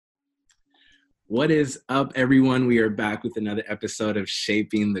What is up, everyone? We are back with another episode of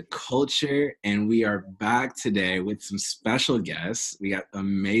Shaping the Culture, and we are back today with some special guests. We got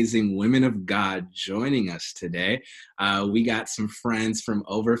amazing women of God joining us today. We got some friends from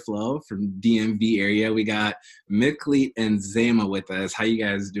Overflow, from DMV area. We got Miklit and Zema with us. How you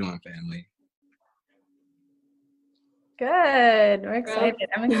guys doing, family? Good. We're excited.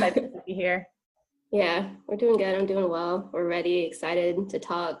 I'm excited to be here. Yeah, we're doing good. I'm doing well. We're ready, excited to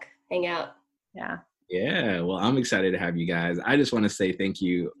talk, hang out. Yeah, well, I'm excited to have you guys. I just want to say thank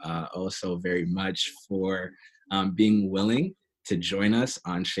you also very much for being willing to join us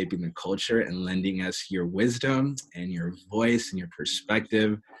on Shaping the Culture and lending us your wisdom and your voice and your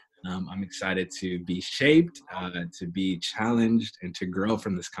perspective. I'm excited to be shaped, to be challenged, and to grow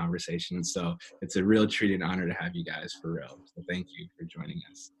from this conversation. So it's a real treat and honor to have you guys for real. So thank you for joining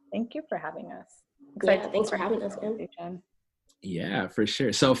us. Thank you for having us. Yeah, thanks for having us, man. Yeah, for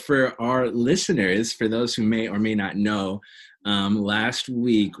sure. So for our listeners, for those who may or may not know, last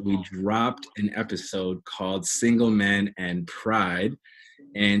week we dropped an episode called Single Men and Pride.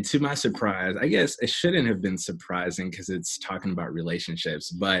 And to my surprise, I guess it shouldn't have been surprising because it's talking about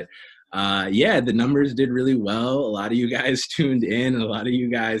relationships. But yeah, the numbers did really well. A lot of you guys tuned in. A lot of you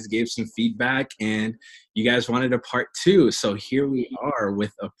guys gave some feedback. And you guys wanted a part 2. So here we are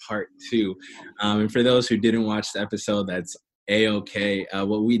with a part 2. And for those who didn't watch the episode, that's A-okay.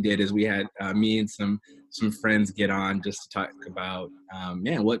 What we did is we had me and some friends get on just to talk about,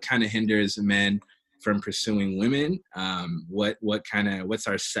 what kind of hinders men from pursuing women, what's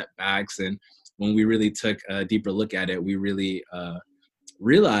our setbacks. And when we really took a deeper look at it, we really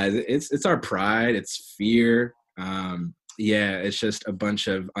realized it's our pride, it's fear. It's just a bunch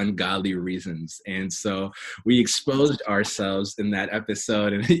of ungodly reasons. And so we exposed ourselves in that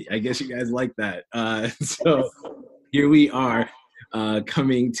episode, and I guess you guys like that. So here we are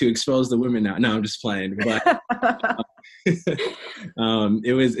coming to expose the women now. No, I'm just playing. But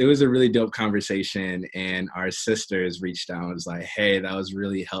it was a really dope conversation, and our sisters reached out and was like, hey, that was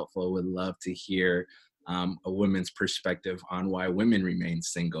really helpful. Would love to hear a woman's perspective on why women remain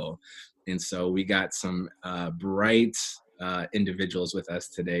single. And so we got some bright individuals with us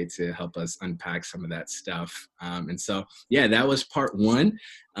today to help us unpack some of that stuff. And so, yeah, that was part 1.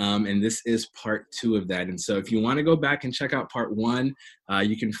 And this is part 2 of that. And so if you want to go back and check out part 1,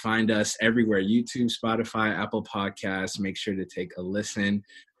 you can find us everywhere: YouTube, Spotify, Apple Podcasts. Make sure to take a listen.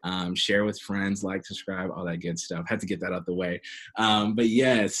 Share with friends, like, subscribe, all that good stuff. Had to get that out the way. But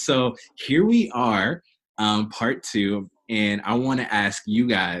yeah, so here we are, part 2. And I want to ask you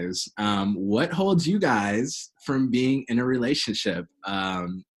guys, what holds you guys from being in a relationship,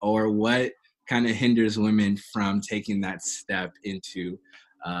 or what kind of hinders women from taking that step into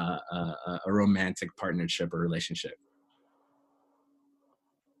a romantic partnership or relationship?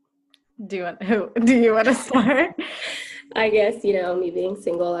 Do you want to start? I guess, me being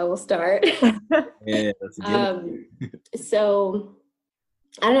single, I will start. Yeah, so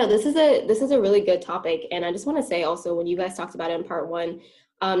I don't know, this is a really good topic. And I just want to say also, when you guys talked about it in part 1,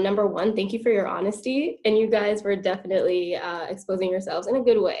 number 1, thank you for your honesty. And you guys were definitely exposing yourselves in a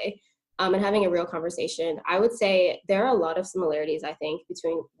good way, and having a real conversation. I would say there are a lot of similarities, I think,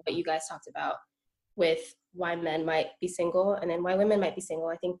 between what you guys talked about with why men might be single and then why women might be single.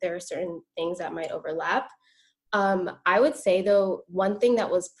 I think there are certain things that might overlap. I would say, though, one thing that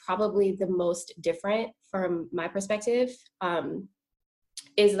was probably the most different from my perspective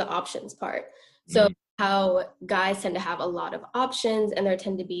is the options part. So how guys tend to have a lot of options, and there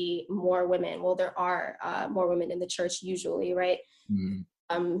tend to be more women. Well, there are more women in the church usually, right?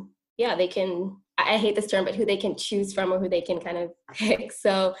 They can, I hate this term, but who they can choose from or who they can kind of pick.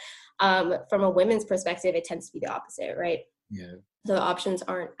 So from a women's perspective, it tends to be the opposite, right? Yeah. So the options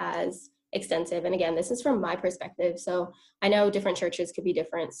aren't as extensive. And again, this is from my perspective. So I know different churches could be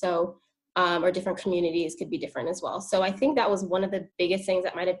different. So or different communities could be different as well. So I think that was one of the biggest things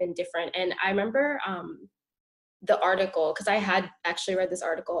that might have been different. And I remember the article, because I had actually read this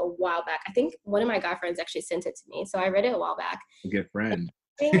article a while back. I think one of my guy friends actually sent it to me. So I read it a while back. A good friend.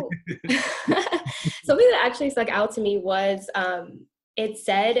 Something that actually stuck out to me was it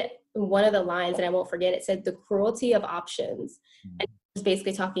said, one of the lines, and I won't forget, it said the cruelty of options. And it was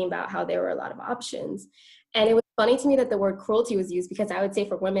basically talking about how there were a lot of options. And it was funny to me that the word cruelty was used, because I would say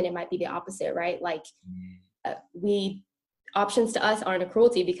for women, it might be the opposite, right? Like options to us aren't a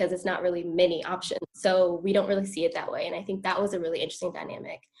cruelty because it's not really many options. So we don't really see it that way. And I think that was a really interesting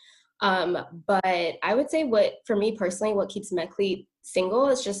dynamic. But I would say for me personally, what keeps Miklit single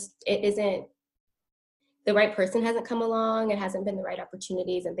is just, it isn't, the right person hasn't come along. It hasn't been the right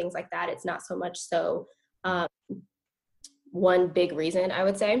opportunities and things like that. It's not so much so one big reason, I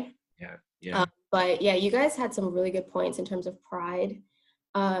would say. Yeah. Yeah. But yeah, you guys had some really good points in terms of pride.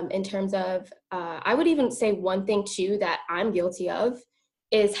 In terms of, I would even say one thing too that I'm guilty of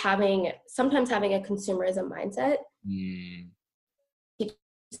is sometimes having a consumerism mindset. Mm.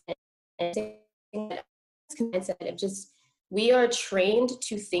 Mindset of just, we are trained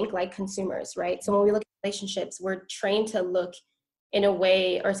to think like consumers, right? So when we look at relationships, we're trained to look in a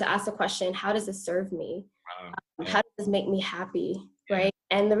way, or to ask the question, how does this serve me? Wow. How does this make me happy, Yeah. right?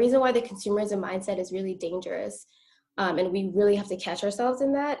 And the reason why the consumerism mindset is really dangerous, and we really have to catch ourselves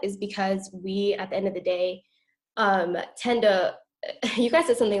in that, is because we, at the end of the day, tend to, you guys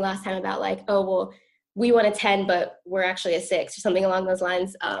said something last time about like, oh, well, we want a 10, but we're actually a 6 or something along those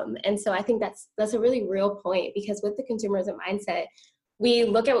lines. And so I think that's a really real point, because with the consumerism mindset, we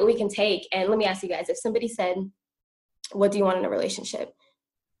look at what we can take. And let me ask you guys, if somebody said, what do you want in a relationship?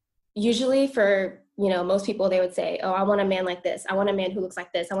 Usually for, most people, they would say, oh, I want a man like this. I want a man who looks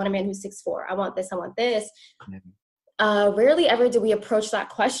like this. I want a man who's 6'4". I want this. I want this. Rarely ever do we approach that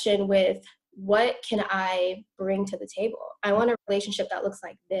question with, what can I bring to the table? I want a relationship that looks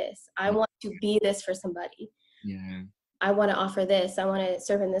like this. I want to be this for somebody. Yeah. I want to offer this. I want to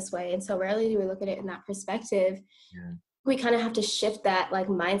serve in this way. And so rarely do we look at it in that perspective. Yeah. We kind of have to shift that like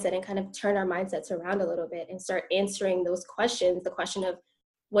mindset and kind of turn our mindsets around a little bit and start answering those questions. The question of,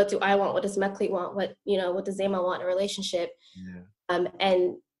 what do I want? What does Mecklete want? What does Zema want in a relationship? Yeah.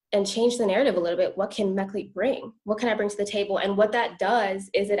 And change the narrative a little bit. What can Mecklete bring? What can I bring to the table? And what that does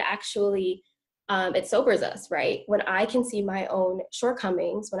is it actually, it sobers us, right? When I can see my own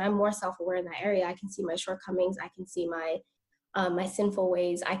shortcomings, when I'm more self-aware in that area, I can see my shortcomings. I can see my sinful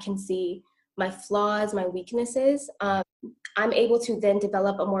ways. I can see my flaws, my weaknesses. I'm able to then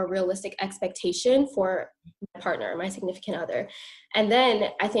develop a more realistic expectation for my partner, my significant other. And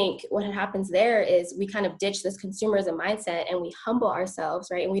then I think what happens there is we kind of ditch this consumerism mindset and we humble ourselves,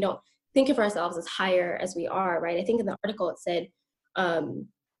 right? And we don't think of ourselves as higher as we are, right? I think in the article it said,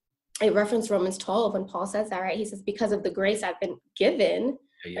 it referenced Romans 12 when Paul says that, right? He says, because of the grace I've been given,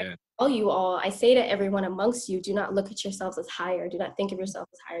 Yeah. I say to everyone amongst you, do not look at yourselves as higher. Do not think of yourself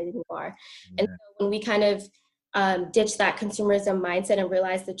as higher than you are. Yeah. And so when we kind of ditch that consumerism mindset and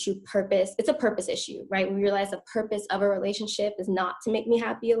realize the true purpose, it's a purpose issue, right? We realize the purpose of a relationship is not to make me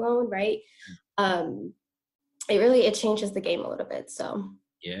happy alone, right? It changes the game a little bit. So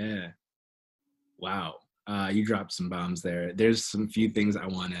Yeah. Wow. You dropped some bombs there. There's some few things I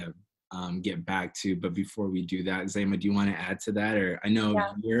want to get back to, but before we do that, Zema, do you want to add to that? Or I know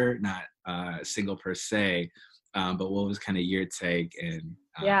you're not single per se, but what was kind of your take? And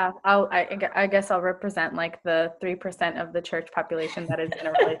I guess I'll represent like the 3% of the church population that is in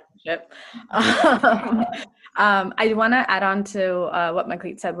a relationship. I want to add on to what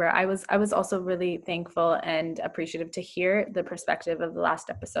Mecklete said, where I was also really thankful and appreciative to hear the perspective of the last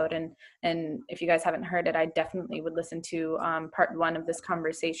episode. And if you guys haven't heard it, I definitely would listen to part 1 of this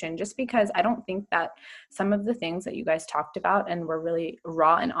conversation, just because I don't think that some of the things that you guys talked about and were really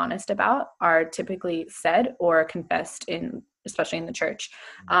raw and honest about are typically said or confessed especially in the church.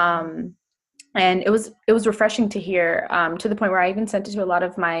 And it was refreshing to hear, to the point where I even sent it to a lot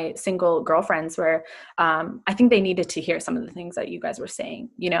of my single girlfriends, where I think they needed to hear some of the things that you guys were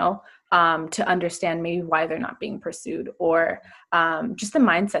saying, to understand maybe why they're not being pursued, or just the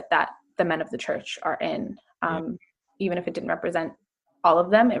mindset that the men of the church are in. Even if it didn't represent all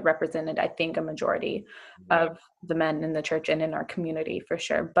of them, it represented, I think, a majority of the men in the church and in our community for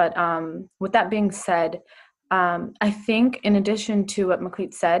sure. But with that being said, I think in addition to what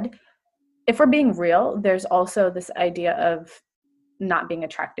Mecklete said, if we're being real, there's also this idea of not being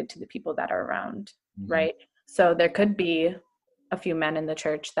attracted to the people that are around, right? So there could be a few men in the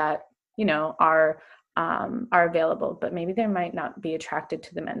church that, are available, but maybe they might not be attracted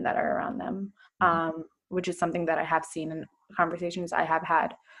to the men that are around them, which is something that I have seen in conversations I have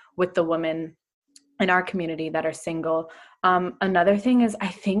had with the women in our community that are single. Another thing is, I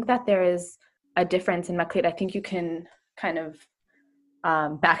think that there is a difference in Mecklete. I think you can kind of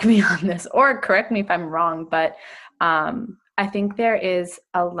back me on this or correct me if I'm wrong, but I think there is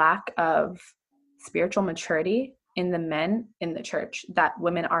a lack of spiritual maturity in the men in the church that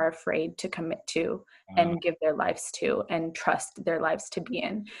women are afraid to commit to and give their lives to and trust their lives to be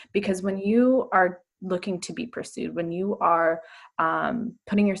in. Because when you are looking to be pursued, when you are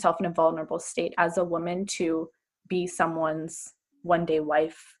putting yourself in a vulnerable state as a woman to be someone's one day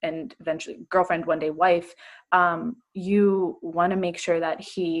wife and eventually girlfriend, one day wife, you want to make sure that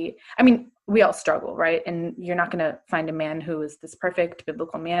we all struggle, right? And you're not going to find a man who is this perfect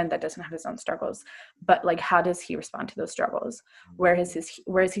biblical man that doesn't have his own struggles. But like, how does he respond to those struggles? Where is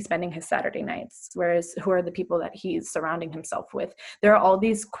he spending his Saturday nights? Who are the people that he's surrounding himself with? There are all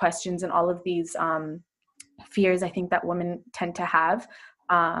these questions and all of these fears, I think, that women tend to have,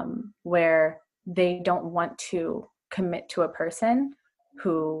 where they don't want to commit to a person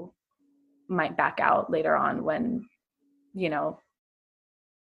who might back out later on when, you know,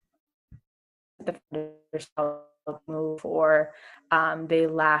 the move, or they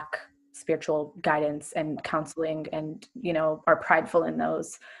lack spiritual guidance and counseling, and, you know, are prideful in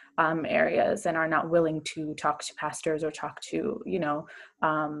those areas and are not willing to talk to pastors or talk to, you know,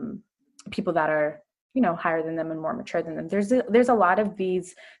 people that are, you know, higher than them and more mature than them. There's a lot of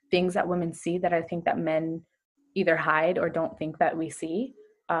these things that women see that I think that men either hide or don't think that we see,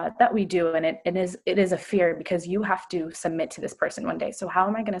 that we do. And it is a fear, because you have to submit to this person one day. So how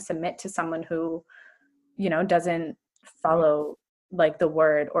am I going to submit to someone who, you know, doesn't follow like the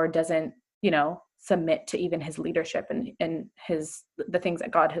word, or doesn't, you know, submit to even his leadership and the things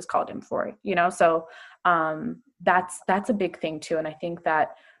that God has called him for, you know? So that's a big thing too. And I think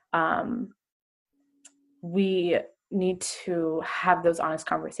that we need to have those honest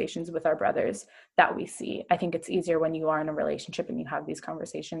conversations with our brothers that we see. I think it's easier when you are in a relationship and you have these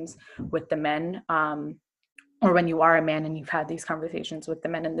conversations with the men, or when you are a man and you've had these conversations with the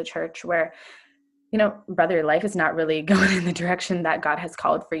men in the church, where, you know, brother, your life is not really going in the direction that God has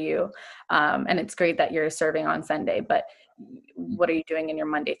called for you. And it's great that you're serving on Sunday, but what are you doing in your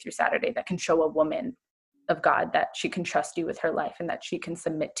Monday through Saturday that can show a woman of God that she can trust you with her life, and that she can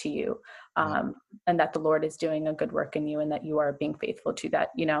submit to you, and that the Lord is doing a good work in you, and that you are being faithful to that,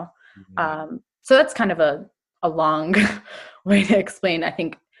 you know? So that's kind of a long way to explain, I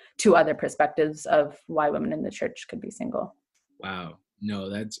think, two other perspectives of why women in the church could be single. Wow. No,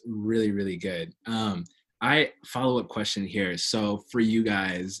 that's really, really good. Follow-up question here. So for you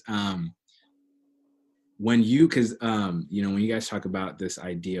guys, when you guys talk about this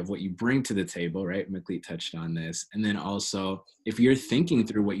idea of what you bring to the table, right? McLeet touched on this. And then also, if you're thinking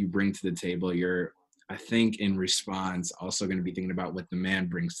through what you bring to the table, you're, I think, in response, also going to be thinking about what the man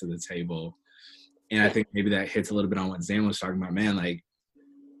brings to the table. And I think maybe that hits a little bit on what Zane was talking about, man, like,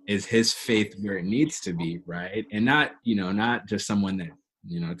 is his faith where it needs to be, right? And not just someone that,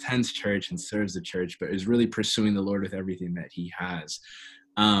 you know, attends church and serves the church, but is really pursuing the Lord with everything that he has.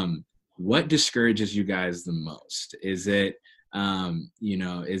 What discourages you guys the most? Is it,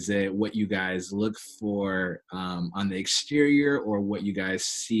 is it what you guys look for on the exterior, or what you guys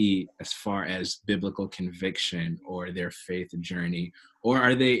see as far as biblical conviction or their faith journey, or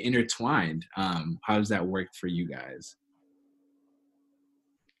are they intertwined? How does that work for you guys?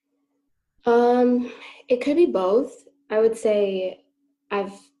 It could be both. I would say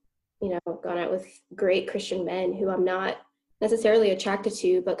I've, gone out with great Christian men who I'm not necessarily attracted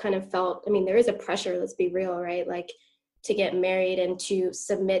to, but kind of felt, there is a pressure, let's be real, right? Like, to get married and to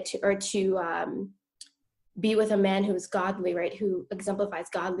submit to, or to be with a man who is godly, right? Who exemplifies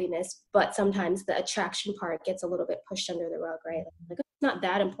godliness, but sometimes the attraction part gets a little bit pushed under the rug, right? Like, it's not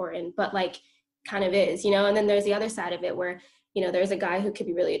that important, but like, kind of is, and then there's the other side of it where, there's a guy who could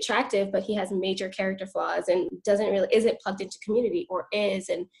be really attractive, but he has major character flaws and isn't plugged into community, or is,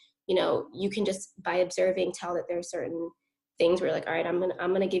 and, you can just by observing tell that there's certain things where, like, all right, I'm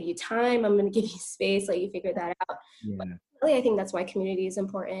gonna give you time, I'm gonna give you space, let you figure that out. Yeah. But really, I think that's why community is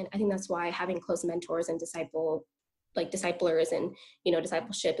important. I think that's why having close mentors and disciplers and,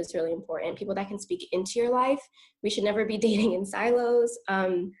 discipleship is really important. People that can speak into your life. We should never be dating in silos.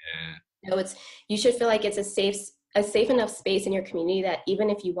 You should feel like it's a safe enough space in your community that even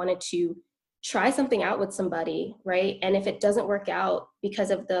if you wanted to try something out with somebody, right? And if it doesn't work out because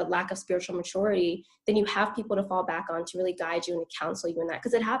of the lack of spiritual maturity, then you have people to fall back on to really guide you and to counsel you in that,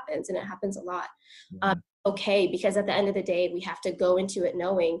 because it happens, and it happens a lot. Yeah. Okay, because at the end of the day, we have to go into it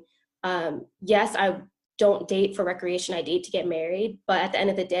knowing, yes, I don't date for recreation, I date to get married, but at the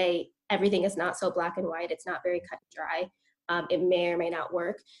end of the day, everything is not so black and white. It's not very cut and dry. It may or may not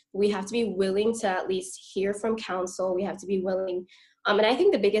work. We have to be willing to at least hear from counsel. We have to be willing. And I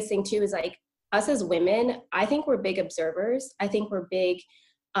think the biggest thing too is, like, us as women, I think we're big observers. I think we're big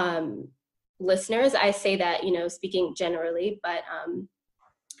listeners. I say that, speaking generally, but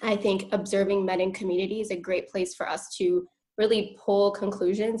I think observing men in community is a great place for us to really pull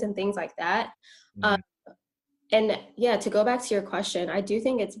conclusions and things like that. Mm-hmm. And yeah, to go back to your question, I do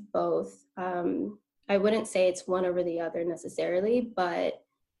think it's both. I wouldn't say it's one over the other necessarily, but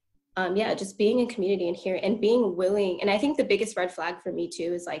just being in community and here and being willing. And I think the biggest red flag for me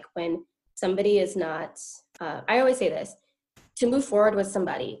too is, like, when somebody is not, I always say this, to move forward with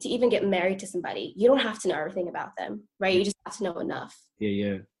somebody, to even get married to somebody, you don't have to know everything about them, right? You just have to know enough.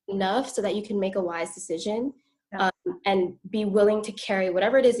 Yeah. Enough so that you can make a wise decision, Yeah. and be willing to carry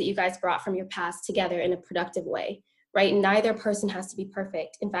whatever it is that you guys brought from your past together in a productive way, right? Neither person has to be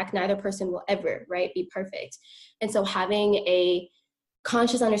perfect. In fact, neither person will ever, right, be perfect. And so having a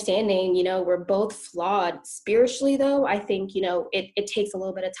conscious understanding, you know, we're both flawed spiritually, though. I think, you know, it takes a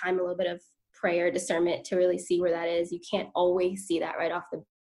little bit of time, a little bit of prayer, discernment to really see where that is. You can't always see that right off the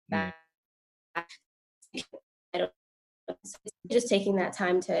bat. So just taking that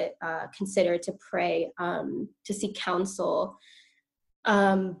time to consider, to pray, to seek counsel.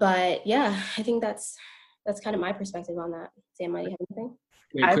 But yeah, I think that's kind of my perspective on that. Sam, do you have anything?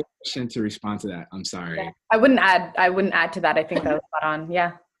 Wait, quick question to respond to that. I'm sorry. Yeah. I wouldn't add to that. I think that was spot on.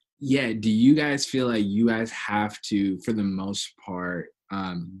 Yeah. Yeah. Do you guys feel like you guys have to, for the most part,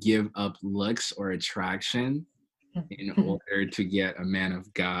 give up looks or attraction in order to get a man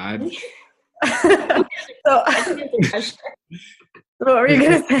of God? So what were you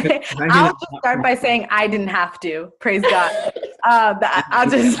gonna say? I'll just start by saying I didn't have to. Praise God. I'll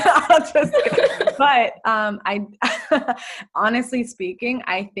just. But I, honestly speaking,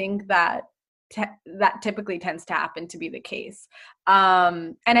 I think that that typically tends to happen to be the case.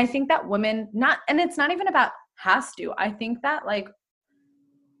 And I think that women and it's not even about has to. I think that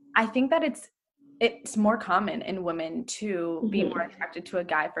it's more common in women to be more attracted to a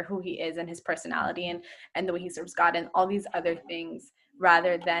guy for who he is and his personality and the way he serves God and all these other things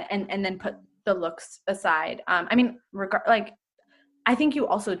rather than, and then put the looks aside. I mean, I think you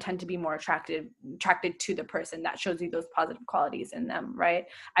also tend to be more attracted to the person that shows you those positive qualities in them, right?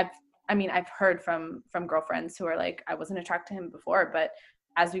 I've heard from girlfriends who are like, I wasn't attracted to him before, but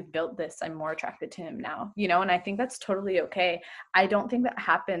as we've built this, I'm more attracted to him now, you know, and I think that's totally okay. I don't think that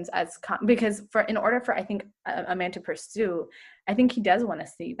happens because in order for, I think, a man to pursue, I think he does want to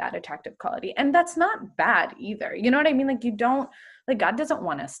see that attractive quality. And that's not bad either. You know what I mean? God doesn't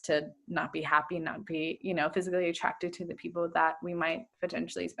want us to not be happy, not be, you know, physically attracted to the people that we might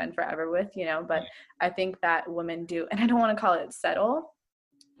potentially spend forever with, you know, but I think that women do, and I don't want to call it settle,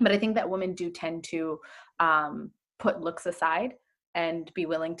 but I think that women do tend to put looks aside and be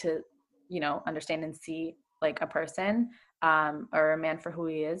willing to, you know, understand and see like a person or a man for who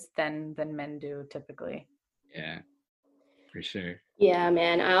he is than men do typically. Yeah, for sure. Yeah,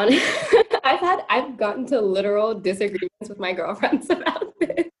 man. I've gotten to literal disagreements with my girlfriends about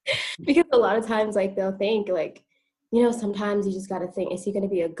this because a lot of times like they'll think like, you know, sometimes you just got to think, is he going to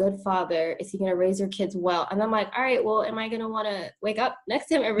be a good father? Is he going to raise your kids well? And I'm like, all right, well, am I going to want to wake up next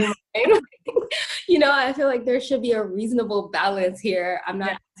to him every morning? You know, I feel like there should be a reasonable balance here. I'm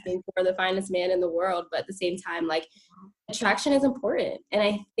not asking for the finest man in the world, but at the same time, like, attraction is important. And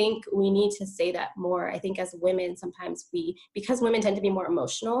I think we need to say that more. I think as women, sometimes because women tend to be more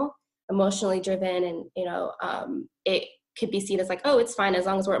emotionally driven, and, you know, it could be seen as like, oh, it's fine as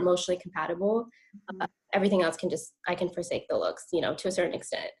long as we're emotionally compatible. Everything else I can forsake the looks, you know, to a certain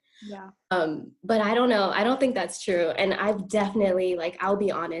extent. Yeah. But I don't know. I don't think that's true. And I've definitely, like, I'll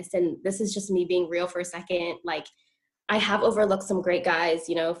be honest, and this is just me being real for a second. Like, I have overlooked some great guys,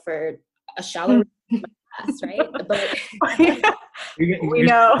 you know, for a shallow past, right? But we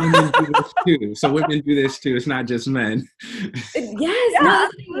know. Women do this too. So women do this too. It's not just men. Yes. Yeah,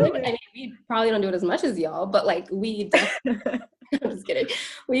 no, I mean, we probably don't do it as much as y'all, but like we I'm just kidding.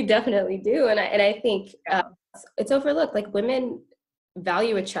 We definitely do. And I think it's overlooked. Like, women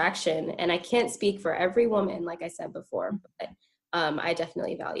value attraction, and I can't speak for every woman, like I said before, but I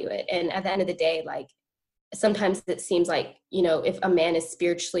definitely value it. And at the end of the day, like, sometimes it seems like, you know, if a man is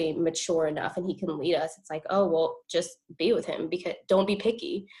spiritually mature enough and he can lead us, it's like, oh, well, just be with him, because don't be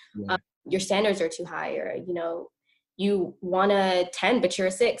picky. Yeah. Your standards are too high, or, you know, you want a 10, but you're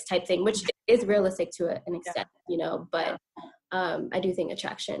a 6 type thing, which is realistic to an extent, you know, but I do think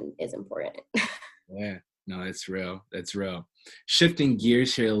attraction is important. Yeah, no, it's real. That's real. Shifting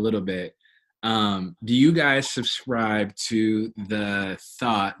gears here a little bit. Do you guys subscribe to the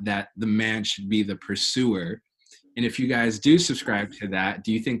thought that the man should be the pursuer? And if you guys do subscribe to that,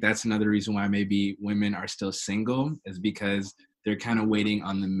 do you think that's another reason why maybe women are still single, is because they're kind of waiting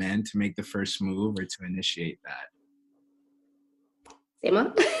on the men to make the first move or to initiate that?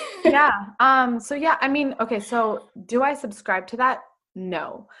 Seema? Yeah. So yeah, I mean, okay, so do I subscribe to that?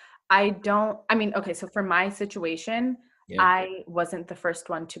 No, I don't. I mean, okay, so for my situation, I wasn't the first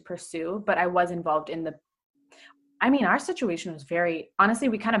one to pursue, but I was involved in our situation was honestly,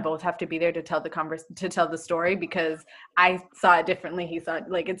 we kind of both have to be there to tell the story, because I saw it differently. He saw it,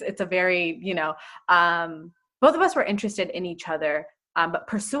 like, it's a very, you know, both of us were interested in each other but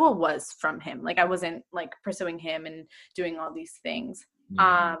pursual was from him. Like I wasn't like pursuing him and doing all these things.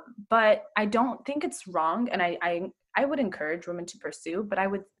 Yeah. But I don't think it's wrong, and I would encourage women to pursue, but I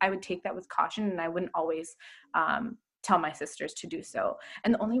would take that with caution, and I wouldn't always tell my sisters to do so.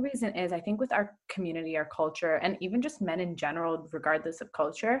 And the only reason is I think with our community, our culture, and even just men in general, regardless of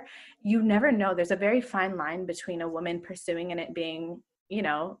culture, you never know. There's a very fine line between a woman pursuing and it being, you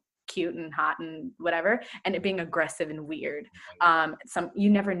know, cute and hot and whatever, and it being aggressive and weird. You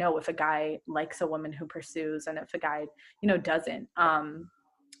never know if a guy likes a woman who pursues and if a guy, you know, doesn't.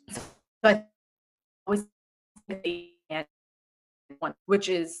 But always, which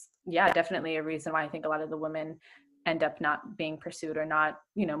is, yeah, definitely a reason why I think a lot of the women end up not being pursued or not,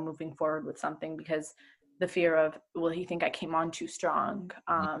 you know, moving forward with something, because the fear of, will he think I came on too strong?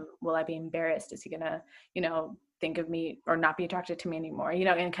 Will I be embarrassed? Is he gonna, you know, think of me or not be attracted to me anymore? You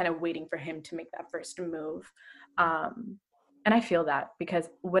know, and kind of waiting for him to make that first move. And I feel that, because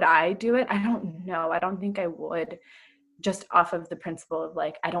would I do it? I don't know. I don't think I would, just off of the principle of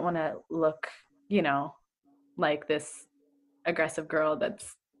like, I don't want to look, you know, like this aggressive girl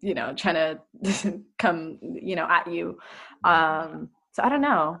that's, you know, trying to come, you know, at you. So I don't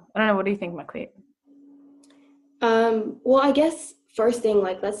know. What do you think, Maklit? Well, I guess first thing,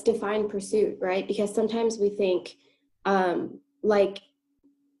 like, let's define pursuit, right? Because sometimes we think, like,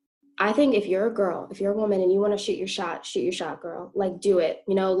 I think if you're a girl, if you're a woman and you want to shoot your shot, girl. Like, do it,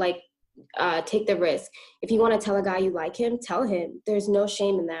 you know, like, take the risk. If you want to tell a guy you like him, tell him. There's no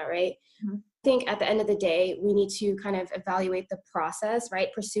shame in that, right? Mm-hmm. I think at the end of the day, we need to kind of evaluate the process,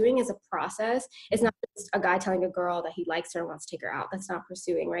 right? Pursuing is a process. It's not just a guy telling a girl that he likes her and wants to take her out. That's not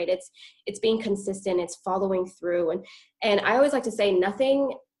pursuing, right? It's being consistent. It's following through. And I always like to say,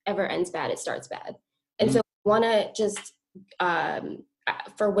 nothing ever ends bad. It starts bad. And so I want to just,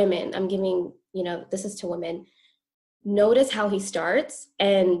 for women, I'm giving, you know, this is to women, notice how he starts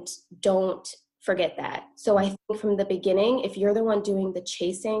and don't forget that. So I think from the beginning, if you're the one doing the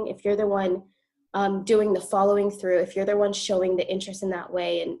chasing, if you're the one doing the following through, if you're the one showing the interest in that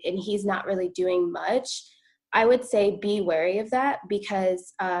way, and he's not really doing much, I would say be wary of that,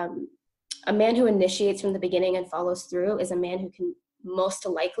 because a man who initiates from the beginning and follows through is a man who can most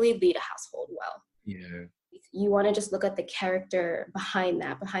likely lead a household well. Yeah. You want to just look at the character behind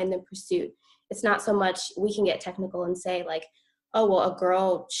that, behind the pursuit. It's not so much, we can get technical and say like, oh, well, a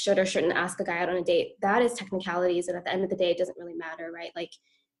girl should or shouldn't ask a guy out on a date. That is technicalities. And at the end of the day, it doesn't really matter, right? Like,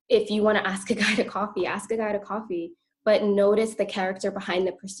 if you want to ask a guy to coffee, ask a guy to coffee, but notice the character behind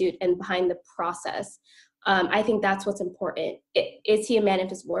the pursuit and behind the process. I think that's what's important. Is he a man of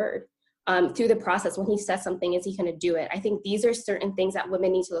his word? Through the process, when he says something, is he going to do it? I think these are certain things that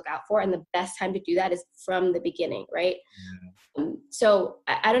women need to look out for. And the best time to do that is from the beginning, right? Yeah. So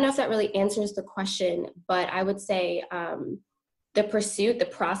I don't know if that really answers the question, but I would say the pursuit, the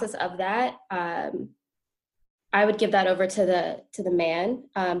process of that, I would give that over to the man,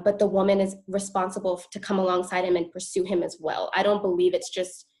 but the woman is responsible to come alongside him and pursue him as well. I don't believe it's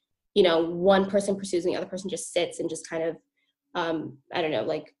just, you know, one person pursues and the other person just sits and just kind of, I don't know,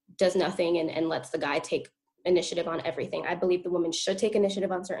 like does nothing and lets the guy take initiative on everything. I believe the woman should take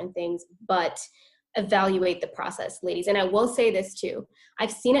initiative on certain things, but evaluate the process, ladies. And I will say this too.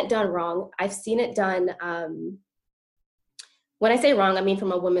 I've seen it done wrong. I've seen it done, when I say wrong, I mean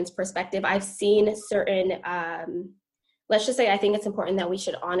from a woman's perspective. I've seen certain, let's just say, I think it's important that we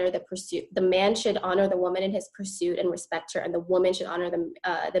should honor the pursuit. The man should honor the woman in his pursuit and respect her, and the woman should honor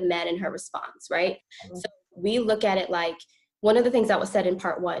the man in her response, right? Mm-hmm. So we look at it like, one of the things that was said in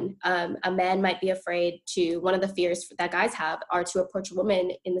part one, a man might be afraid to, one of the fears that guys have are to approach a woman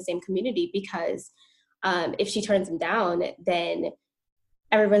in the same community, because if she turns him down, then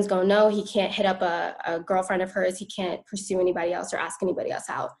everyone's going, no, he can't hit up a girlfriend of hers. He can't pursue anybody else or ask anybody else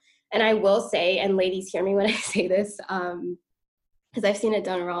out. And I will say, and ladies, hear me when I say this, because I've seen it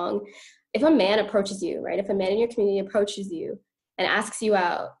done wrong. If a man approaches you, right? If a man in your community approaches you and asks you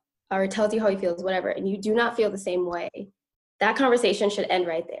out or tells you how he feels, whatever, and you do not feel the same way, that conversation should end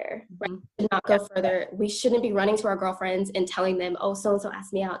right there, right? Should not go further. We shouldn't be running to our girlfriends and telling them, oh, so-and-so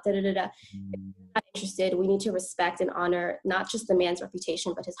asked me out, da-da-da-da. If we're not interested, we need to respect and honor not just the man's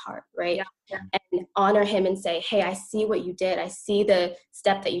reputation, but his heart, right? Yeah. And honor him and say, hey, I see what you did. I see the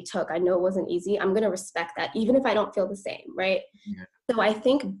step that you took. I know it wasn't easy. I'm going to respect that, even if I don't feel the same, right? Yeah. So I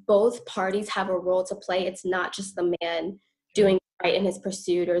think both parties have a role to play. It's not just the man doing it right in his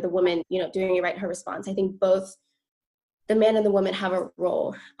pursuit or the woman, you know, doing it right in her response. I think both the man and the woman have a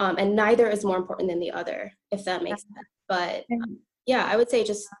role, and neither is more important than the other, if that makes sense. But yeah, I would say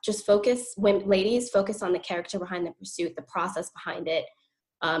just focus, when ladies, focus on the character behind the pursuit, the process behind it.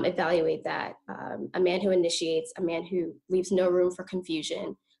 evaluate that. A man who initiates, a man who leaves no room for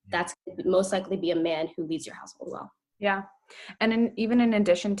confusion, that's most likely be a man who leads your household well. Yeah. And even in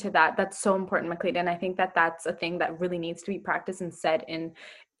addition to that, that's so important, Macleod. And I think that that's a thing that really needs to be practiced and said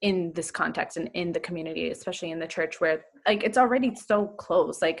in this context and in the community, especially in the church, where like it's already so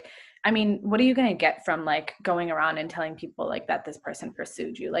close. Like, I mean, what are you going to get from like going around and telling people like that this person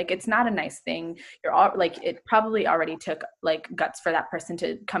pursued you? Like, it's not a nice thing. You're all like, it probably already took like guts for that person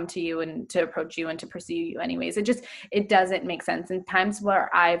to come to you and to approach you and to pursue you anyways. It doesn't make sense. And times where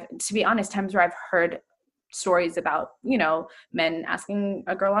to be honest, times where I've heard stories about, you know, men asking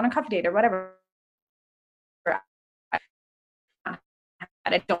a girl on a coffee date or whatever.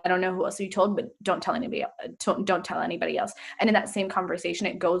 I don't know who else you told, but don't tell anybody else. And in that same conversation,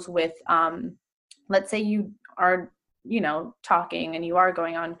 it goes with, let's say you are, you know, talking and you are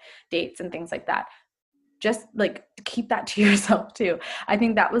going on dates and things like that. Just like keep that to yourself too. I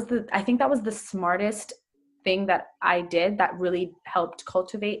think that was the smartest thing that I did that really helped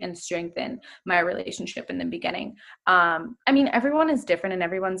cultivate and strengthen my relationship in the beginning. I mean, everyone is different and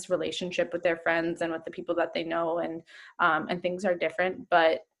everyone's relationship with their friends and with the people that they know and things are different.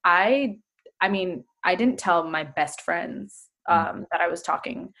 But I mean, I didn't tell my best friends that I was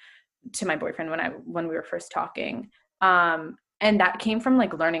talking to my boyfriend when we were first talking. And that came from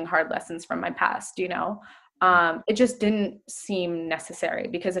like learning hard lessons from my past, you know. It just didn't seem necessary,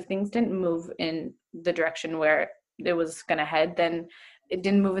 because if things didn't move in the direction where it was going to head, then it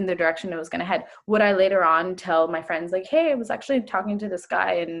didn't move in the direction it was going to head. Would I later on tell my friends like, hey, I was actually talking to this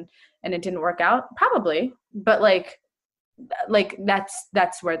guy and it didn't work out? Probably. But like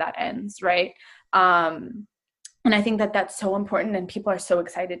that's where that ends. Right. And I think that that's so important, and people are so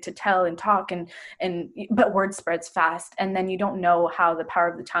excited to tell and talk but word spreads fast, and then you don't know how the power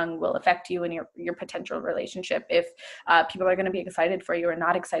of the tongue will affect you and your potential relationship, if people are going to be excited for you or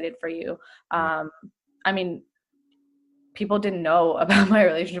not excited for you. I mean, people didn't know about my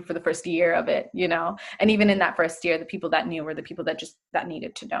relationship for the first year of it, you know, and even in that first year, the people that knew were the people that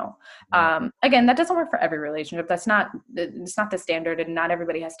needed to know. Again, that doesn't work for every relationship. It's not the standard, and not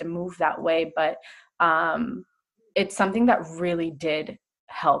everybody has to move that way, but it's something that really did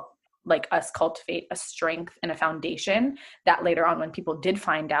help like us cultivate a strength and a foundation that later on, when people did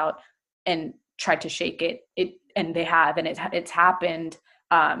find out and tried to shake it and they have, and it's happened,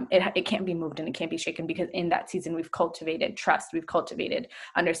 it can't be moved and it can't be shaken, because in that season we've cultivated trust, we've cultivated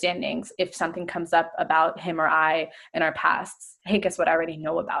understandings. If something comes up about him or I in our pasts, hey, guess what? I already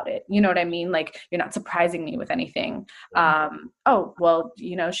know about it. You know what I mean? Like, you're not surprising me with anything. Oh, well,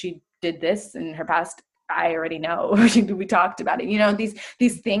 you know, she did this in her past. I already know. We talked about it. You know,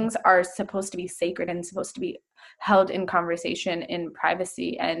 these things are supposed to be sacred and supposed to be held in conversation, in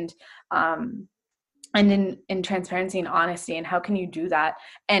privacy, and in transparency and honesty. And how can you do that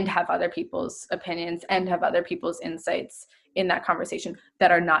and have other people's opinions and have other people's insights in that conversation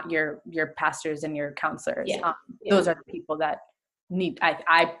that are not your pastors and your counselors? Those are the people that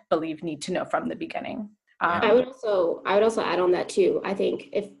I believe need to know from the beginning. I would also add on that too. I think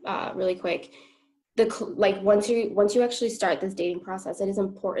if really quick, once you actually start this dating process, it is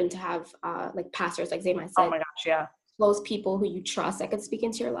important to have like pastors, like Zema said. Oh my gosh, yeah. Close people who you trust that could speak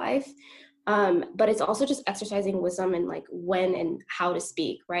into your life. But it's also just exercising wisdom and like when and how to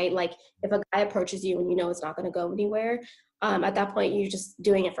speak, right? Like if a guy approaches you and you know it's not going to go anywhere, at that point you're just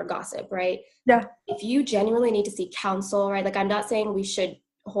doing it for gossip, right? Yeah. If you genuinely need to seek counsel, right? Like, I'm not saying we should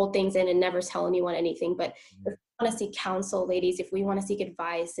hold things in and never tell anyone anything, but if we want to seek counsel, ladies, if we want to seek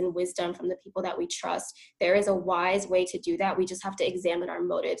advice and wisdom from the people that we trust, there is a wise way to do that. We just have to examine our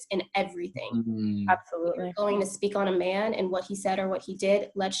motives in everything. Absolutely. If we're going to speak on a man and what he said or what he did,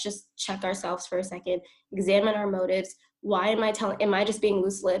 let's just check ourselves for a second, examine our motives. Why am I just being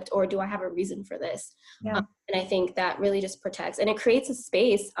loose-lipped, or do I have a reason for this? Yeah. And I think that really just protects, and it creates a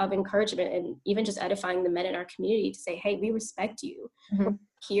space of encouragement and even just edifying the men in our community to say, hey, we respect you. We're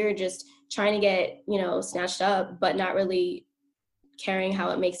here just trying to get, snatched up, but not really caring how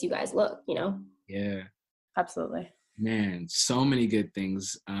it makes you guys look, Yeah. Absolutely. Man, so many good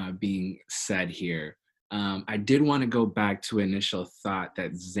things being said here. I did want to go back to initial thought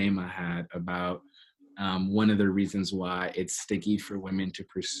that Zema had about one of the reasons why it's sticky for women to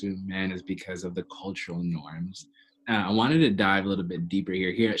pursue men is because of the cultural norms. I wanted to dive a little bit deeper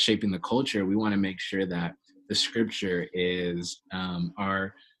here. Here at Shaping the Culture, we want to make sure that the scripture is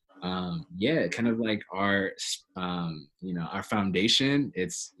our kind of like our foundation.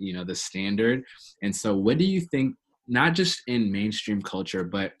 It's, the standard. And so what do you think, not just in mainstream culture,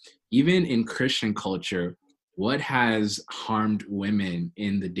 but even in Christian culture, what has harmed women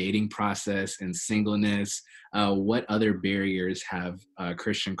in the dating process and singleness? What other barriers have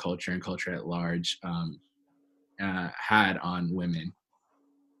Christian culture and culture at large had on women?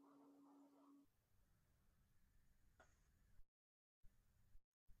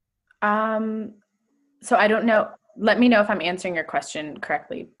 So I don't know. Let me know if I'm answering your question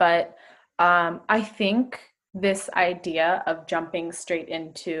correctly. But I think this idea of jumping straight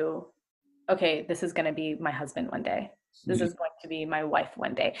into, okay, this is going to be my husband one day. This is going to be my wife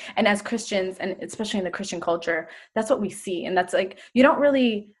one day. And as Christians, and especially in the Christian culture, that's what we see. And that's like, you don't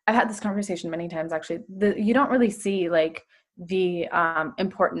really, I've had this conversation many times actually, you don't really see like the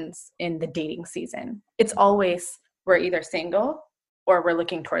importance in the dating season. It's always, we're either single or we're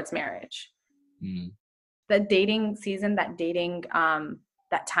looking towards marriage. Mm. The dating season, that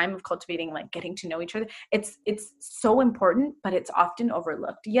time of cultivating, like getting to know each other, it's so important, but it's often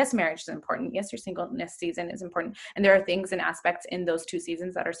overlooked. Yes, marriage is important. Yes, your singleness season is important. And there are things and aspects in those two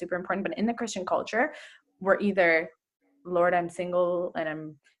seasons that are super important. But in the Christian culture, we're either, Lord, I'm single and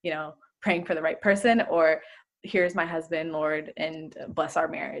I'm, praying for the right person, or here's my husband, Lord, and bless our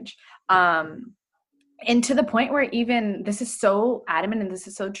marriage. And to the point where even, this is so adamant and this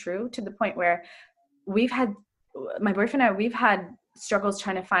is so true, to the point where my boyfriend and I, we've had struggles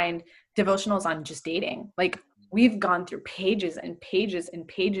trying to find devotionals on just dating. Like, we've gone through pages and pages and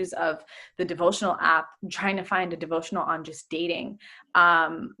pages of the devotional app trying to find a devotional on just dating,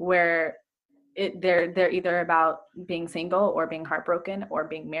 where they're either about being single or being heartbroken or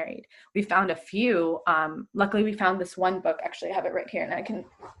being married. We found a few. Luckily, we found this one book. Actually, I have it right here, and I can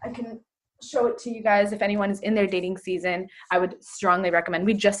show it to you guys. If anyone is in their dating season, I would strongly recommend.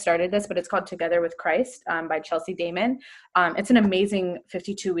 We just started this, but it's called Together with Christ, by Chelsea Damon. It's an amazing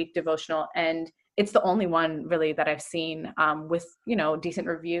 52-week devotional, and it's the only one really that I've seen with decent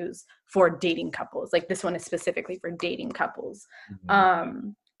reviews for dating couples. Like, this one is specifically for dating couples.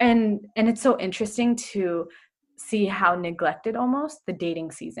 Mm-hmm. And it's so interesting to see how neglected almost the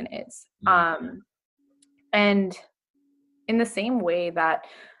dating season is. Mm-hmm. And in the same way that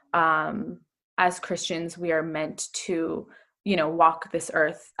as Christians, we are meant to, walk this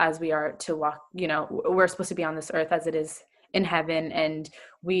earth as we are to walk, we're supposed to be on this earth as it is in heaven. And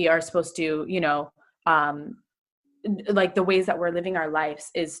we are supposed to, like, the ways that we're living our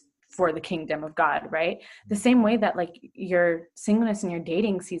lives is for the kingdom of God, right? The same way that, like, your singleness and your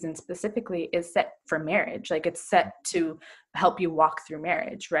dating season specifically is set for marriage. Like, it's set to help you walk through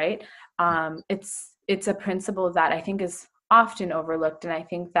marriage, right? It's a principle that I think is often overlooked. And I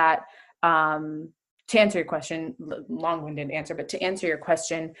think that to answer your question, long-winded answer, but to answer your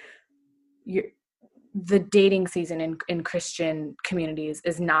question, the dating season in Christian communities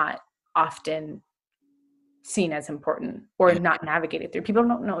is not often seen as important, or not navigated through. People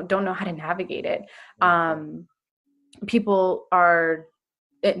don't know how to navigate it. People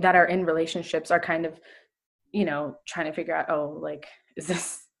that are in relationships are kind of, trying to figure out, oh, like, is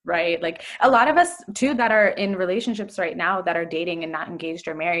this right? Like, a lot of us too that are in relationships right now that are dating and not engaged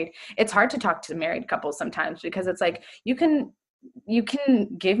or married, it's hard to talk to married couples sometimes, because it's like, you can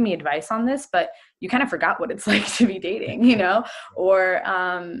give me advice on this, but you kind of forgot what it's like to be dating, or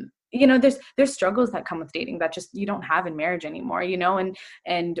there's struggles that come with dating that just you don't have in marriage anymore,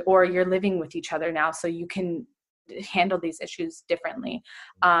 and or you're living with each other now, so you can handle these issues differently.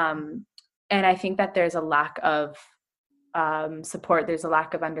 And I think that there's a lack of support, there's a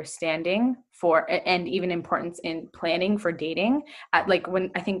lack of understanding for, and even importance in planning for dating. Like, when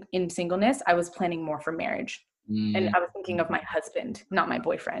I think in singleness, I was planning more for marriage, and I was thinking of my husband, not my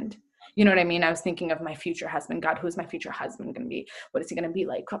boyfriend. You know what I mean? I was thinking of my future husband. God, who's my future husband going to be? What is he going to be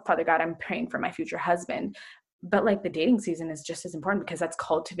like? Father God, I'm praying for my future husband. But like, the dating season is just as important, because that's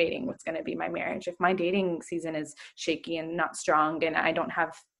cultivating what's going to be my marriage. If my dating season is shaky and not strong, and I don't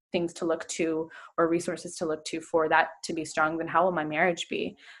have things to look to or resources to look to for that to be strong, then how will my marriage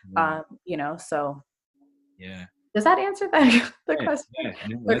be? So yeah. Does that answer the question? Yeah,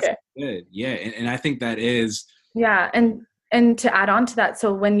 no, that's good. Yeah. And I think that is. Yeah. And to add on to that,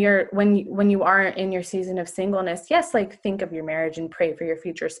 so when you are in your season of singleness, yes, like, think of your marriage and pray for your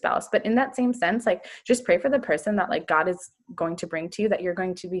future spouse. But in that same sense, like, just pray for the person that, like, God is going to bring to you, that you're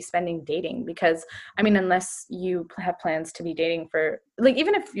going to be spending dating. Because, I mean, unless you have plans to be dating for, like,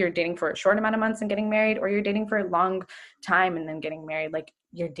 even if you're dating for a short amount of months and getting married, or you're dating for a long time and then getting married, like,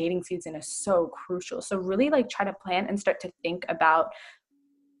 your dating season is so crucial. So really, like, try to plan and start to think about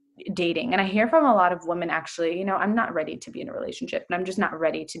dating. And I hear from a lot of women, actually, I'm not ready to be in a relationship, and I'm just not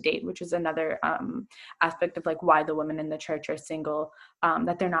ready to date, which is another aspect of, like, why the women in the church are single,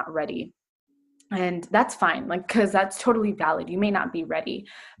 that they're not ready. And that's fine, like, because that's totally valid. You may not be ready,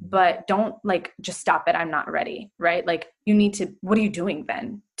 but don't like just stop it. I'm not ready, right? Like, you need to, what are you doing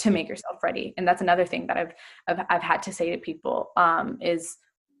then to make yourself ready? And that's another thing that I've had to say to people, is,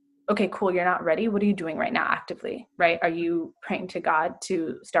 okay, cool, you're not ready. What are you doing right now actively, right? Are you praying to God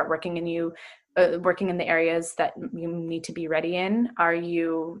to start working in you, working in the areas that you need to be ready in? Are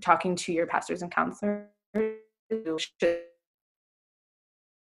you talking to your pastors and counselors?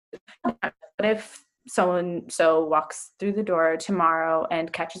 What if so walks through the door tomorrow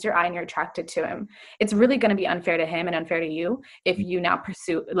and catches your eye and you're attracted to him? It's really going to be unfair to him and unfair to you if you now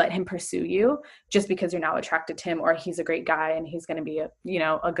let him pursue you just because you're now attracted to him, or he's a great guy and he's going to be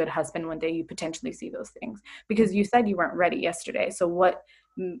a good husband one day. You potentially see those things because you said you weren't ready yesterday. So what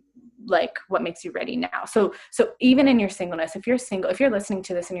makes you ready now? So even in your singleness, if you're single, if you're listening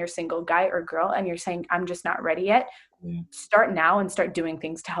to this and you're single, guy or girl, and you're saying, I'm just not ready yet, start now and start doing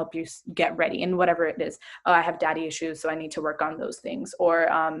things to help you get ready in whatever it is. Oh, I have daddy issues, so I need to work on those things. Or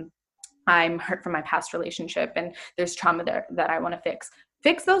I'm hurt from my past relationship and there's trauma there that I want to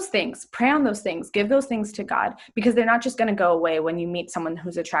fix those things, pray on those things, give those things to God, because they're not just going to go away when you meet someone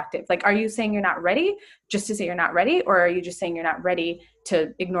who's attractive. Like, are you saying you're not ready just to say you're not ready? Or are you just saying you're not ready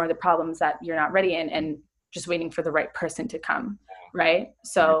to ignore the problems that you're not ready in and just waiting for the right person to come? Right.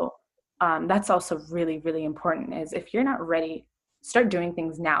 So that's also really, really important, is if you're not ready, start doing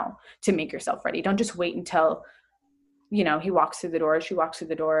things now to make yourself ready. Don't just wait until, he walks through the door, she walks through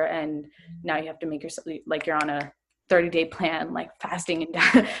the door, and now you have to make yourself like you're on a 30-day plan, like fasting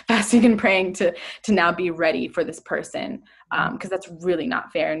and praying to now be ready for this person. Because that's really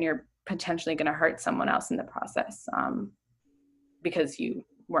not fair. And you're potentially going to hurt someone else in the process, because you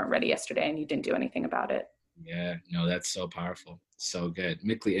weren't ready yesterday and you didn't do anything about it. Yeah, no, that's so powerful. So good.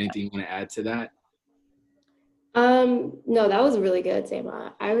 Mikli, anything you want to add to that? No, that was really good,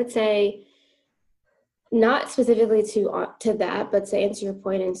 Sama. I would say not specifically to that, but to answer your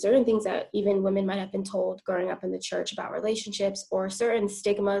point, in certain things that even women might have been told growing up in the church about relationships, or certain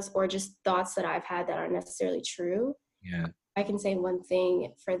stigmas or just thoughts that I've had that aren't necessarily true. Yeah. I can say one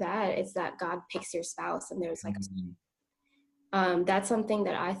thing for that is that God picks your spouse, and there's like that's something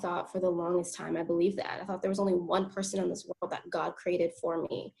that I thought for the longest time. I believe that. I thought there was only one person in this world that God created for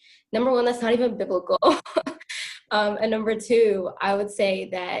me. Number one, that's not even biblical. And number two, I would say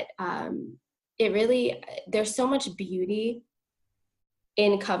that there's so much beauty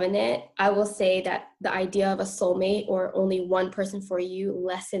in covenant. I will say that the idea of a soulmate or only one person for you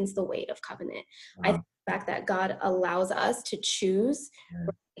lessens the weight of covenant. I think the fact that God allows us to choose,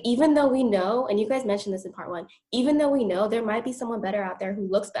 even though we know, and you guys mentioned this in part one, even though we know there might be someone better out there who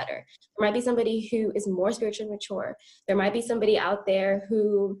looks better, there might be somebody who is more spiritually mature, there might be somebody out there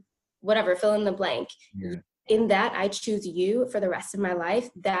who, whatever, fill in the blank. Yeah. In that, I choose you for the rest of my life.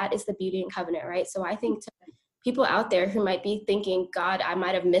 That is the beauty in covenant, right? So I think to people out there who might be thinking, God, I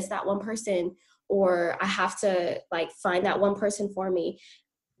might have missed that one person, or I have to find that one person for me.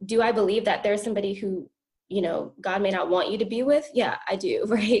 Do I believe that there's somebody who, God may not want you to be with? Yeah, I do,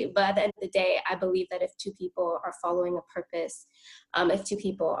 right? But at the end of the day, I believe that if two people are following a purpose, if two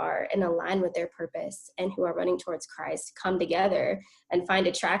people are in line with their purpose and who are running towards Christ, come together and find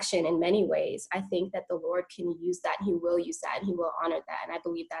attraction in many ways, I think that the Lord can use that, and he will use that, and he will honor that. And I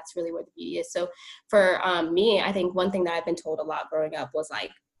believe that's really where the beauty is. So for me, I think one thing that I've been told a lot growing up was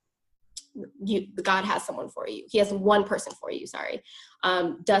God has someone for you. He has one person for you. Sorry.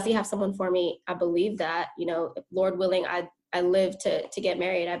 Does he have someone for me? I believe that, if Lord willing, I live to get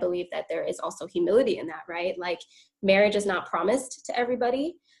married. I believe that there is also humility in that, right? Like, marriage is not promised to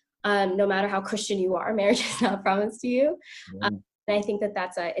everybody. No matter how Christian you are, marriage is not promised to you. Yeah. And I think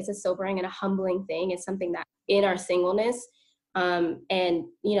that it's a sobering and a humbling thing. It's something that in our singleness, and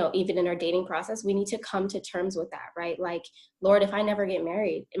even in our dating process, we need to come to terms with that, right? Like, Lord, if I never get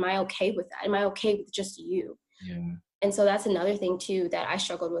married, am I okay with that? Am I okay with just you? Yeah. And so that's another thing too that I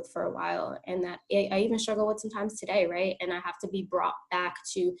struggled with for a while, and that I even struggle with sometimes today, right? And I have to be brought back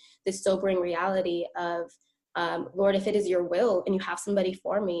to the sobering reality of, Lord, if it is your will and you have somebody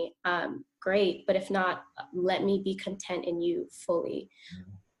for me, great. But if not, let me be content in you fully. Yeah.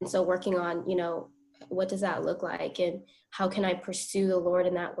 And so working on, what does that look like? And how can I pursue the Lord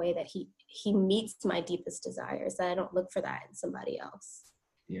in that way that he meets my deepest desires, that I don't look for that in somebody else?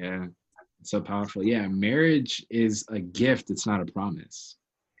 Yeah, so powerful. Yeah, marriage is a gift. It's not a promise.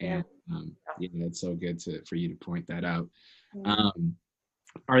 And it's so good for you to point that out.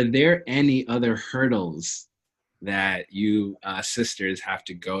 Are there any other hurdles that you sisters have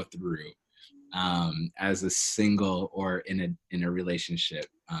to go through as a single or in a relationship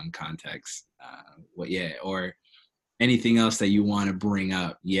context? Or anything else that you want to bring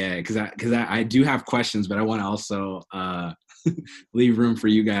up? Yeah, because I do have questions, but I want to also leave room for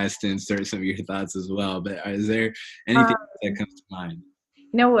you guys to insert some of your thoughts as well. But is there anything that comes to mind?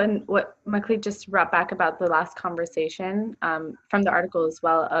 And what Maklit just brought back about the last conversation from the article as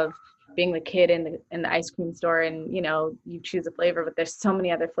well, of being the kid in the ice cream store, and you choose a flavor, but there's so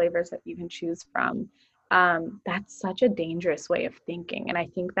many other flavors that you can choose from. That's such a dangerous way of thinking, and I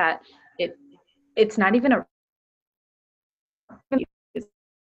think that it's not even a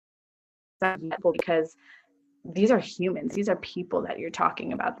because these are humans. These are people that you're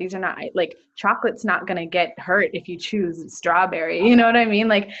talking about. These are not like chocolate's not going to get hurt if you choose strawberry. You know what I mean?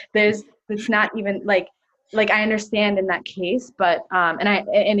 Like it's not even like I understand in that case, but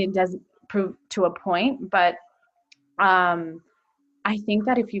and it does prove to a point, but I think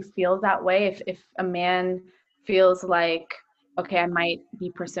that if you feel that way, if a man feels like, okay, I might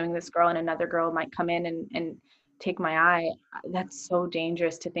be pursuing this girl and another girl might come in and take my eye, that's so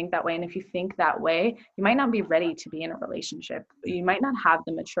dangerous to think that way. And if you think that way, you might not be ready to be in a relationship. You might not have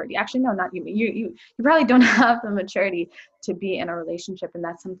the maturity. Actually, no, not you. You probably don't have the maturity to be in a relationship. And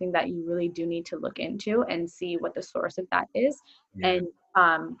that's something that you really do need to look into and see what the source of that is. Yeah.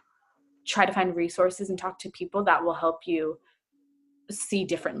 And try to find resources and talk to people that will help you see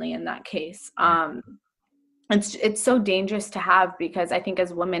differently in that case. It's so dangerous to have, because I think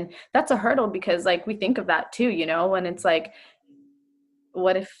as women, that's a hurdle, because like we think of that too, when it's like,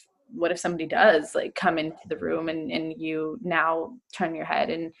 what if somebody does like come into the room and you now turn your head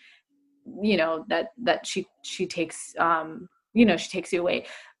and that she takes she takes you away.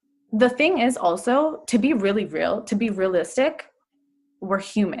 The thing is also, to be really real, to be realistic, we're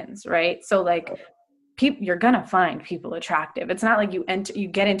humans, right? So like you're gonna find people attractive. It's not like you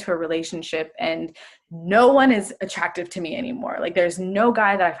get into a relationship and no one is attractive to me anymore. Like there's no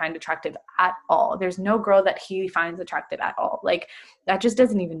guy that I find attractive at all. There's no girl that he finds attractive at all. Like that just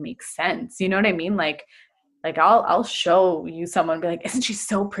doesn't even make sense. You know what I mean? Like I'll show you someone, be like, isn't she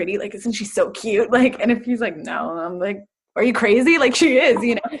so pretty? Like, isn't she so cute? Like, and if he's like, no, I'm like, are you crazy? Like she is,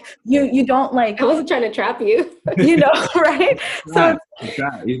 you don't like. I wasn't trying to trap you, right? So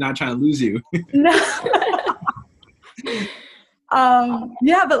he's not trying to lose you. No.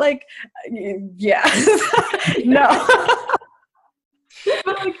 Yeah, but like, yeah, no.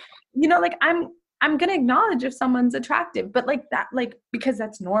 But like, like I'm gonna acknowledge if someone's attractive, but like that, like, because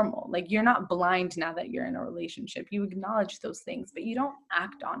that's normal. Like you're not blind now that you're in a relationship. You acknowledge those things, but you don't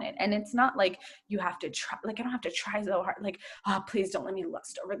act on it. And it's not like you have to try, like I don't have to try so hard, like, oh, please don't let me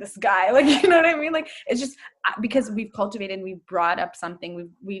lust over this guy. Like, you know what I mean? Like it's just because we've cultivated and we've brought up something,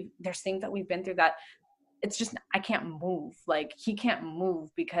 there's things that we've been through that it's just, I can't move. Like he can't move,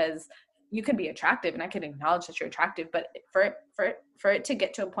 because you can be attractive and I can acknowledge that you're attractive, but for it to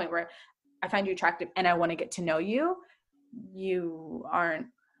get to a point where I find you attractive and I want to get to know you, you aren't,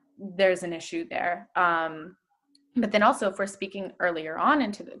 there's an issue there. But then also if we're speaking earlier on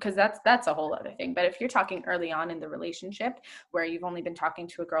into because that's a whole other thing. But if you're talking early on in the relationship where you've only been talking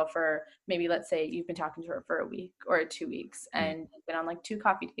to a girl for maybe, let's say you've been talking to her for a week or 2 weeks and you've been on like 2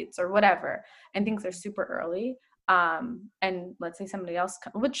 coffee dates or whatever, and things are super early. And let's say somebody else,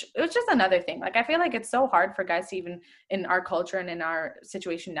 which it was just another thing. Like, I feel like it's so hard for guys to even, in our culture and in our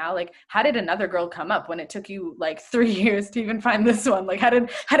situation now, like, how did another girl come up when it took you like 3 years to even find this one? Like, how did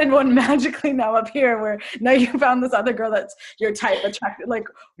one magically now appear where now you found this other girl that's your type attractive? Like,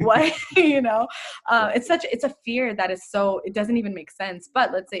 what? It's a fear that is so, it doesn't even make sense.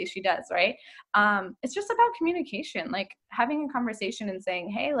 But let's say she does, right? It's just about communication, like having a conversation and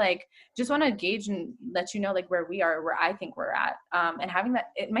saying, hey, like, just want to gauge and let you know, like, where we are, where I think we're at, and having that,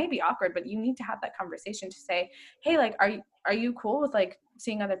 it may be awkward, but you need to have that conversation to say, hey, like, are you cool with like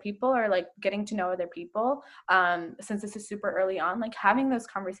seeing other people or like getting to know other people, since this is super early on, like having those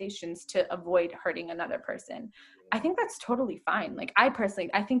conversations to avoid hurting another person. I think that's totally fine. Like, I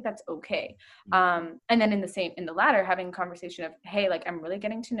think that's okay. And then in the latter, having a conversation of, hey, like, I'm really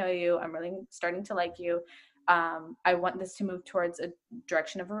getting to know you, I'm really starting to like you, I want this to move towards a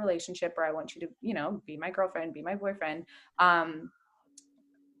direction of a relationship, or I want you to, be my girlfriend, be my boyfriend.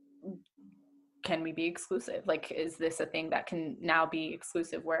 Can we be exclusive? Like, is this a thing that can now be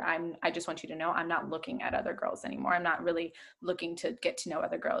exclusive, where I just want you to know I'm not looking at other girls anymore. I'm not really looking to get to know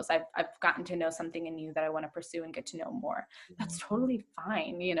other girls. I've gotten to know something in you that I want to pursue and get to know more. That's totally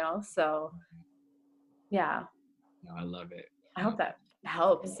fine, so yeah. No, I love it. I hope that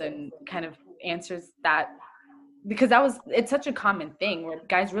helps and kind of answers that, because it's such a common thing where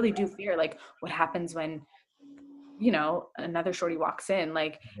guys really do fear, like, what happens when, another shorty walks in.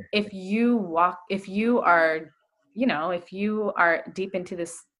 Like, if you are deep into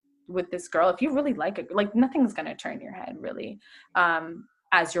this with this girl, if you really like it, like nothing's going to turn your head really,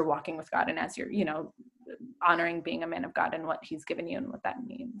 as you're walking with God and as you're, you know, honoring being a man of God and what he's given you and what that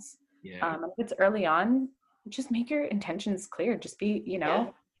means. Yeah. If it's early on, just make your intentions clear. Just be, you know, Yeah.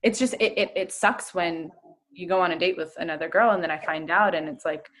 it's just, it sucks when you go on a date with another girl and then I find out and it's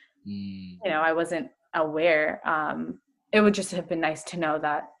like, you know, I wasn't aware. It would just have been nice to know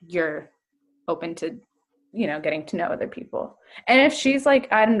that you're open to, you know, getting to know other people. And if she's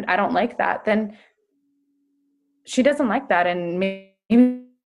like, I don't like that, then she doesn't like that. And maybe you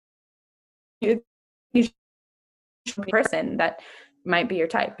should be a person that might be your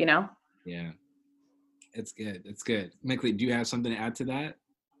type, you know? Yeah. It's good. It's good. Mickley, do you have something to add to that?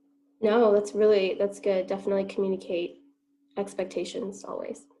 No, that's good. Definitely communicate expectations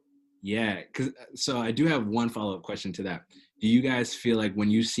always. Yeah, so I do have one follow-up question to that. Do you guys feel like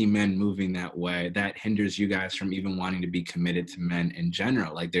when you see men moving that way, that hinders you guys from even wanting to be committed to men in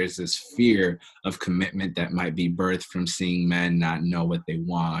general? Like there's this fear of commitment that might be birthed from seeing men not know what they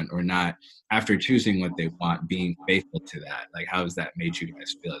want or not, after choosing what they want, being faithful to that. Like how has that made you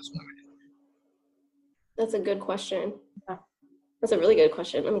guys feel as women? That's a good question. Yeah. That's a really good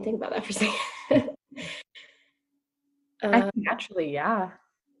question. Let me think about that for a second. I think naturally, yeah.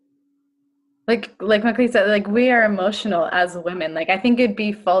 Like Mickley said, like we are emotional as women. Like I think it'd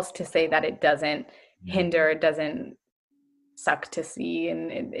be false to say that it doesn't hinder, it doesn't suck to see,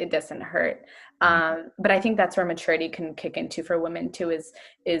 and it doesn't hurt. But I think that's where maturity can kick into for women too,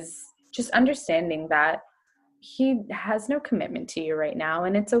 is just understanding that he has no commitment to you right now,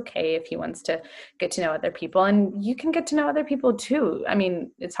 and it's okay if he wants to get to know other people, and you can get to know other people too. I mean,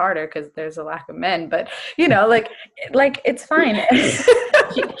 it's harder because there's a lack of men, but you know, like it's fine.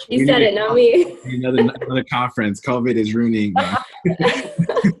 You said it, not me. Another conference. COVID is ruining.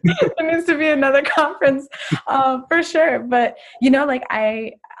 There needs to be another conference, for sure. But you know, like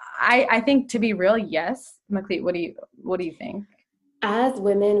I think, to be real, yes. Mickley, what do you think? As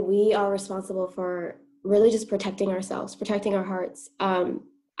women, we are responsible for really just protecting ourselves, protecting our hearts.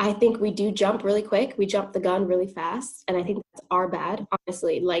 I think we do jump really quick. We jump the gun really fast. And I think that's our bad,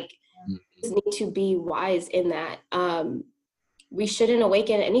 honestly. Like, we just need to be wise in that. We shouldn't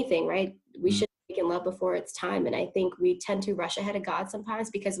awaken anything, right? We should awaken love before it's time. And I think we tend to rush ahead of God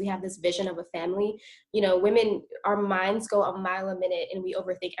sometimes because we have this vision of a family. You know, women, our minds go a mile a minute and we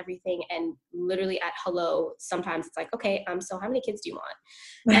overthink everything. And literally at hello, sometimes it's like, okay, so how many kids do you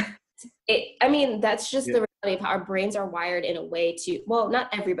want? That's just the reality of how our brains are wired in a way to, well, not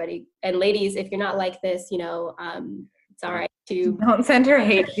everybody. And ladies, if you're not like this, you know, it's all right to don't send her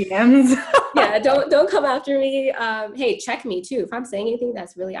hate DMs. Yeah, don't come after me. Hey, check me too. If I'm saying anything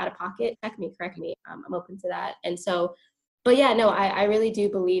that's really out of pocket, check me, correct me. I'm open to that. And so, but yeah, no, I really do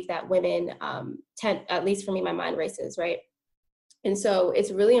believe that women tend, at least for me, my mind races, right? And so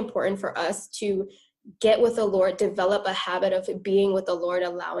it's really important for us to get with the Lord, develop a habit of being with the Lord,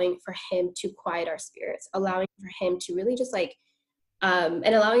 allowing for him to quiet our spirits, allowing for him to really just like, and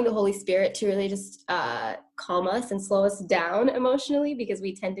allowing the Holy Spirit to really just calm us and slow us down emotionally, because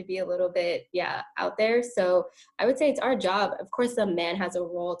we tend to be a little bit, out there. So I would say it's our job. Of course, the man has a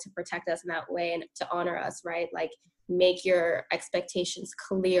role to protect us in that way and to honor us, right? Like make your expectations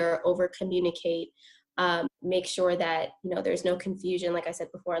clear, over communicate, make sure that, you know, there's no confusion. Like I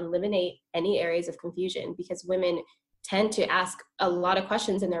said before, eliminate any areas of confusion, because women tend to ask a lot of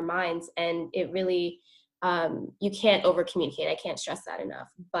questions in their minds, and it really, you can't over communicate. I can't stress that enough.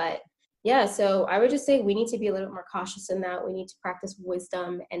 But yeah, so I would just say we need to be a little bit more cautious in that. We need to practice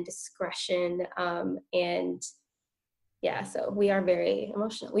wisdom and discretion. And yeah, so we are very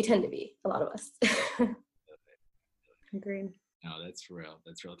emotional. We tend to be, a lot of us. Agreed. No, that's real.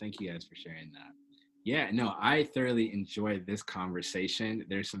 That's real. Thank you guys for sharing that. Yeah, no, I thoroughly enjoyed this conversation.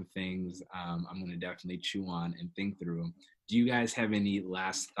 There's some things I'm going to definitely chew on and think through. Do you guys have any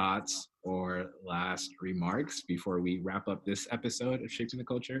last thoughts or last remarks before we wrap up this episode of Shaping the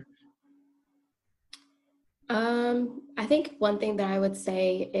Culture? I think one thing that I would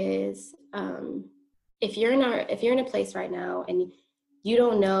say is, if you're in a place right now and you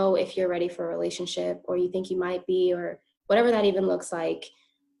don't know if you're ready for a relationship, or you think you might be, or whatever that even looks like,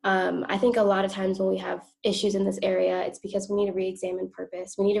 I think a lot of times when we have issues in this area, it's because we need to re-examine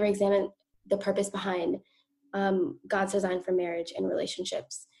purpose. We need to re-examine the purpose behind God's design for marriage and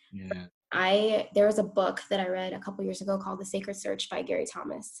relationships. Yeah. There was a book that I read a couple years ago called The Sacred Search by Gary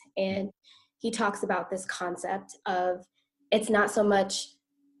Thomas. And he talks about this concept of, it's not so much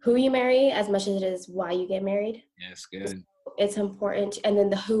who you marry as much as it is why you get married. Yes, good. It's important. And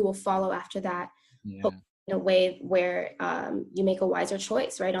then the who will follow after that. Yeah. In a way where you make a wiser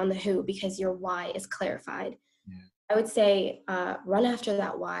choice, right, on the who, because your why is clarified. Yeah. I would say run after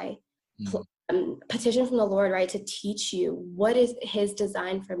that why. Petition from the Lord, right, to teach you what is his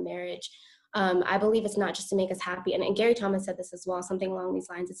design for marriage. I believe it's not just to make us happy. And Gary Thomas said this as well, something along these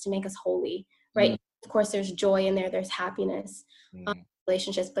lines. It's to make us holy, right? Of course, there's joy in there. There's happiness,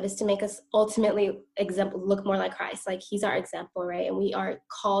 relationships, but it's to make us ultimately look more like Christ. Like he's our example, right? And we are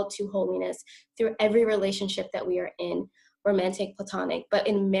called to holiness through every relationship that we are in, romantic, platonic. But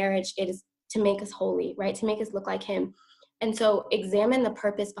in marriage, it is to make us holy, right? To make us look like him. And so examine the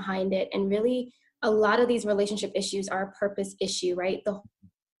purpose behind it. And really, a lot of these relationship issues are a purpose issue, right? The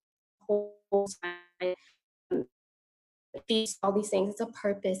whole time, all these things, it's a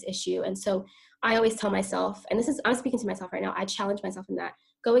purpose issue. And so I always tell myself, and I'm speaking to myself right now, I challenge myself in that.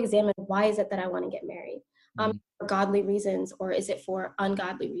 Go examine, why is it that I want to get married? For godly reasons, or is it for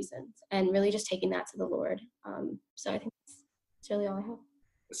ungodly reasons? And really just taking that to the Lord. So I think that's really all I have.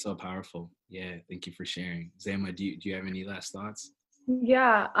 It's so powerful. Yeah, thank you for sharing. Zama, do you have any last thoughts?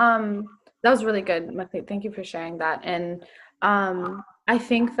 Yeah, that was really good, Maklit. Thank you for sharing that. And I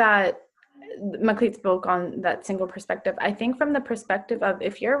think that Maklit spoke on that single perspective. I think from the perspective of,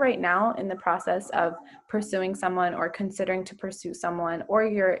 if you're right now in the process of pursuing someone or considering to pursue someone, or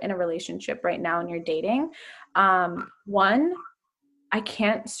you're in a relationship right now and you're dating, one, I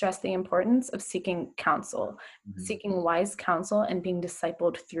can't stress the importance of seeking counsel, seeking wise counsel, and being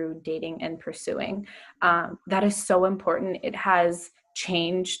discipled through dating and pursuing. That is so important. It has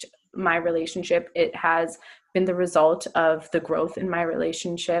changed my relationship. It has been the result of the growth in my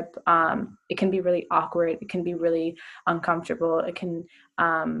relationship. It can be really awkward. It can be really uncomfortable. It can,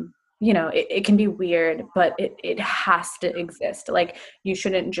 it can be weird, but it has to exist. Like, you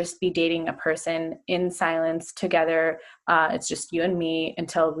shouldn't just be dating a person in silence together. It's just you and me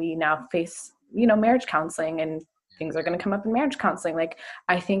until we now face, marriage counseling, and things are going to come up in marriage counseling. Like,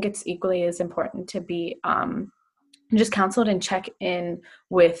 I think it's equally as important to be just counseled and check in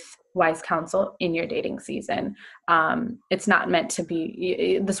with wise counsel in your dating season. It's not meant to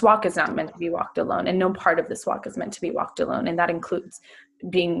be, this walk is not meant to be walked alone, and no part of this walk is meant to be walked alone. And that includes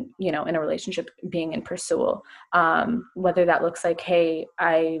being, in a relationship, being in pursual, whether that looks like, hey,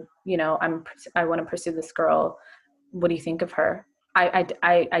 I want to pursue this girl. What do you think of her? I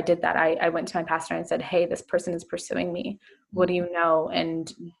did that. I went to my pastor and said, hey, this person is pursuing me. What do you know?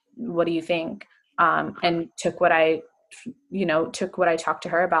 And what do you think? And took what I talked to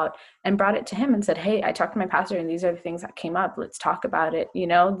her about and brought it to him and said, hey, I talked to my pastor and these are the things that came up. Let's talk about it.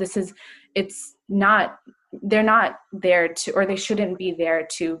 They're not there to, or they shouldn't be there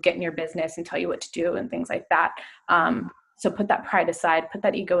to get in your business and tell you what to do and things like that. So put that pride aside, put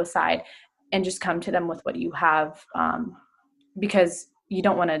that ego aside, and just come to them with what you have. Because you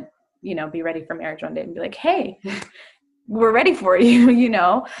don't want to, be ready for marriage one day and be like, hey, we're ready for you,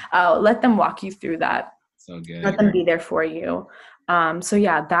 let them walk you through that. So good. Let them be there for you. So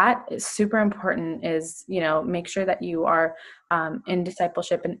yeah, that is super important, is, make sure that you are in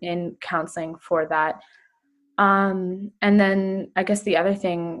discipleship and in counseling for that. And then I guess the other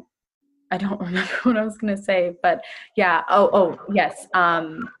thing, I don't remember what I was going to say, but yeah. Oh, yes.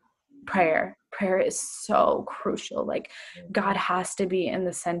 Prayer is so crucial. Like, God has to be in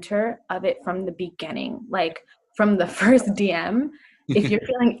the center of it from the beginning, like from the first DM. If you're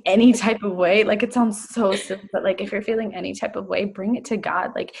feeling any type of way, like, it sounds so simple, but like, if you're feeling any type of way, bring it to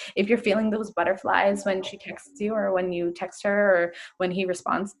God. Like, if you're feeling those butterflies when she texts you, or when you text her, or when he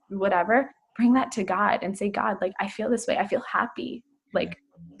responds, whatever, bring that to God and say, God, like, I feel this way. I feel happy. Like,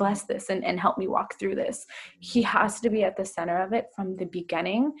 bless this and help me walk through this. He has to be at the center of it from the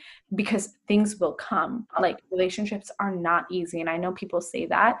beginning, because things will come. Like, relationships are not easy. And I know people say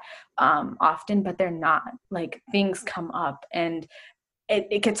that often, but they're not. Like, things come up, and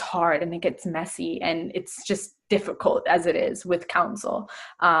it gets hard, and it gets messy, and it's just difficult as it is with counsel.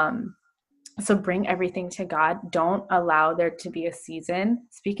 So bring everything to God. Don't allow there to be a season,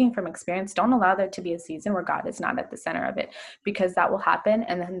 speaking from experience, don't allow there to be a season where God is not at the center of it, because that will happen.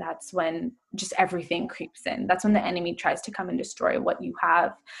 And then that's when just everything creeps in. That's when the enemy tries to come and destroy what you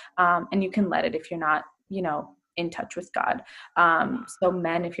have. And you can let it if you're not, in touch with God. So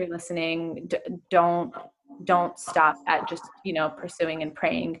men, if you're listening, don't stop at just, pursuing and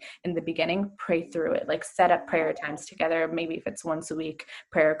praying in the beginning. Pray through it. Like, set up prayer times together. Maybe if it's once a week,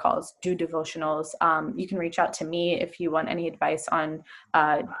 prayer calls, do devotionals. You can reach out to me if you want any advice on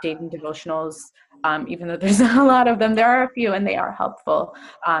dating devotionals. Even though there's a lot of them, there are a few, and they are helpful.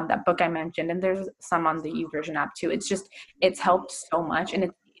 That book I mentioned, and there's some on the YouVersion app too. It's helped so much. And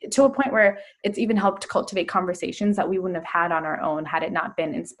it's to a point where it's even helped cultivate conversations that we wouldn't have had on our own had it not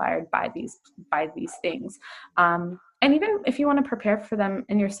been inspired by these things. and even if you want to prepare for them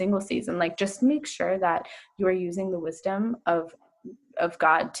in your single season, like just make sure that you are using the wisdom of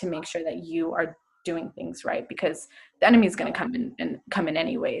God to make sure that you are doing things right, because the enemy is going to come in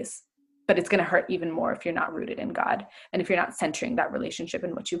anyways, but it's going to hurt even more if you're not rooted in God and if you're not centering that relationship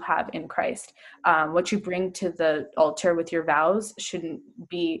in what you have in Christ. What you bring to the altar with your vows shouldn't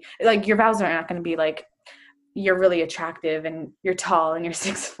be like, your vows are not going to be like, you're really attractive and you're tall and you're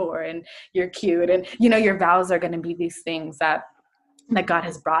 6'4" and you're cute, and your vows are going to be these things that God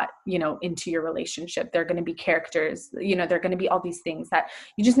has brought, into your relationship. They're going to be characters, they're going to be all these things that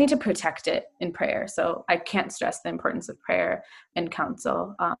you just need to protect it in prayer. So I can't stress the importance of prayer and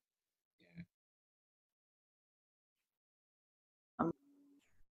counsel.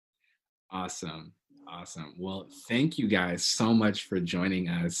 Awesome. Well, thank you guys so much for joining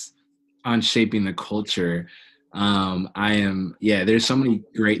us on Shaping the Culture. There's so many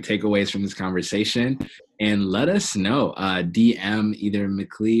great takeaways from this conversation, and let us know, DM either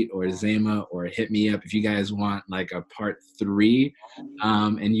McLeet or Zema, or hit me up if you guys want like a part 3,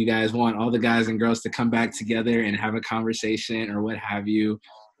 and you guys want all the guys and girls to come back together and have a conversation or what have you.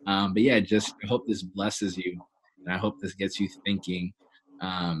 Just I hope this blesses you, and I hope this gets you thinking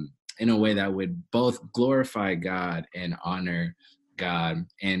in a way that would both glorify God and honor God.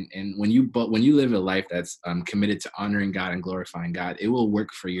 And when you live a life that's committed to honoring God and glorifying God, it will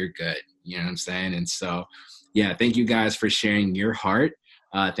work for your good. You know what I'm saying? And so, thank you guys for sharing your heart.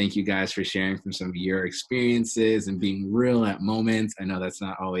 Thank you guys for sharing from some of your experiences and being real at moments. I know that's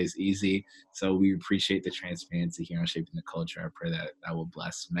not always easy. So we appreciate the transparency here on Shaping the Culture. I pray that will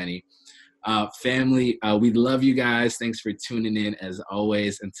bless many. Family, we love you guys. Thanks for tuning in as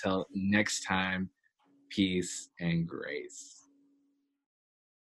always. Until next time, peace and grace.